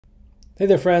Hey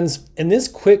there friends, in this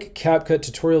quick Capcut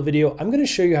tutorial video, I'm going to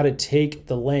show you how to take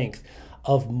the length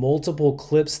of multiple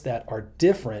clips that are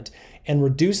different and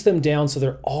reduce them down so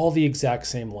they're all the exact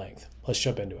same length. Let's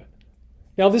jump into it.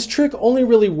 Now this trick only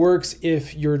really works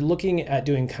if you're looking at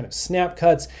doing kind of snap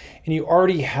cuts and you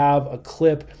already have a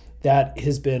clip that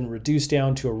has been reduced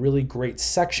down to a really great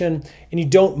section and you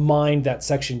don't mind that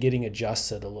section getting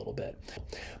adjusted a little bit.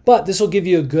 But this will give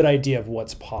you a good idea of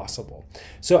what's possible.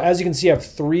 So as you can see, I have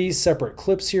 3 separate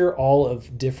clips here, all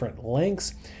of different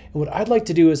lengths. And what I'd like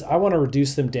to do is I want to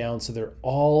reduce them down so they're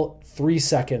all 3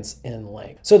 seconds in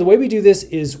length. So the way we do this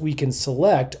is we can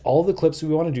select all of the clips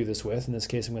we want to do this with. In this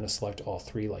case, I'm going to select all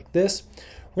 3 like this.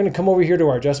 We're going to come over here to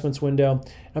our adjustments window.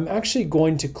 I'm actually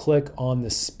going to click on the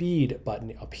speed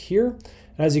button up here.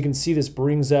 And as you can see, this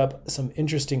brings up some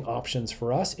interesting options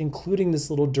for us, including this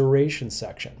little duration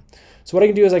section. So what I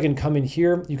can do is I can come in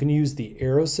here. You can use the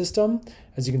arrow system.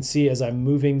 As you can see, as I'm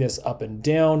moving this up and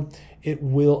down, it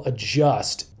will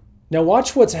adjust. Now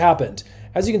watch what's happened.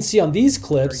 As you can see on these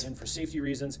clips, for safety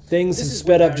reasons, things have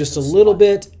sped up just a little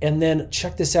bit, and then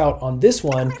check this out on this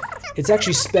one, it's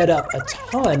actually sped up a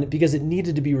ton because it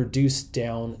needed to be reduced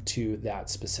down to that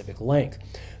specific length.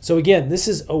 So again, this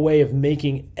is a way of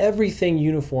making everything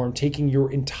uniform, taking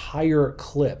your entire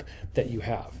clip that you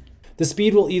have. The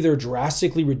speed will either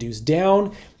drastically reduce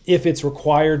down if it's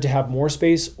required to have more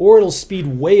space, or it'll speed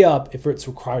way up if it's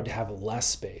required to have less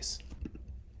space.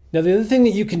 Now, the other thing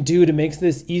that you can do to make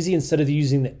this easy instead of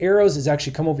using the arrows is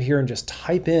actually come over here and just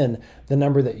type in the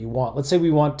number that you want. Let's say we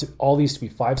want all these to be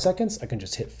 5 seconds. I can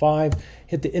just hit 5,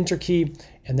 hit the enter key,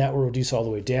 and that will reduce all the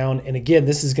way down. And again,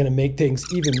 this is going to make things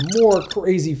even more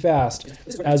crazy fast,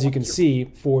 as you can see,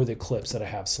 for the clips that I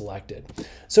have selected.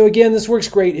 So again, this works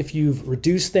great if you've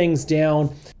reduced things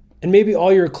down and maybe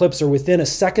all your clips are within a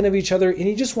second of each other and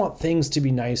you just want things to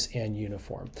be nice and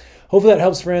uniform. Hopefully that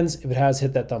helps, friends. If it has,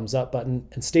 hit that thumbs up button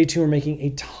and stay tuned. We're making a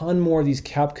ton more of these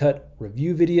Capcut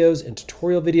review videos and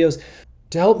tutorial videos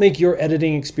to help make your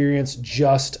editing experience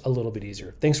just a little bit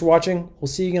easier. Thanks for watching. We'll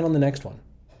see you again on the next one.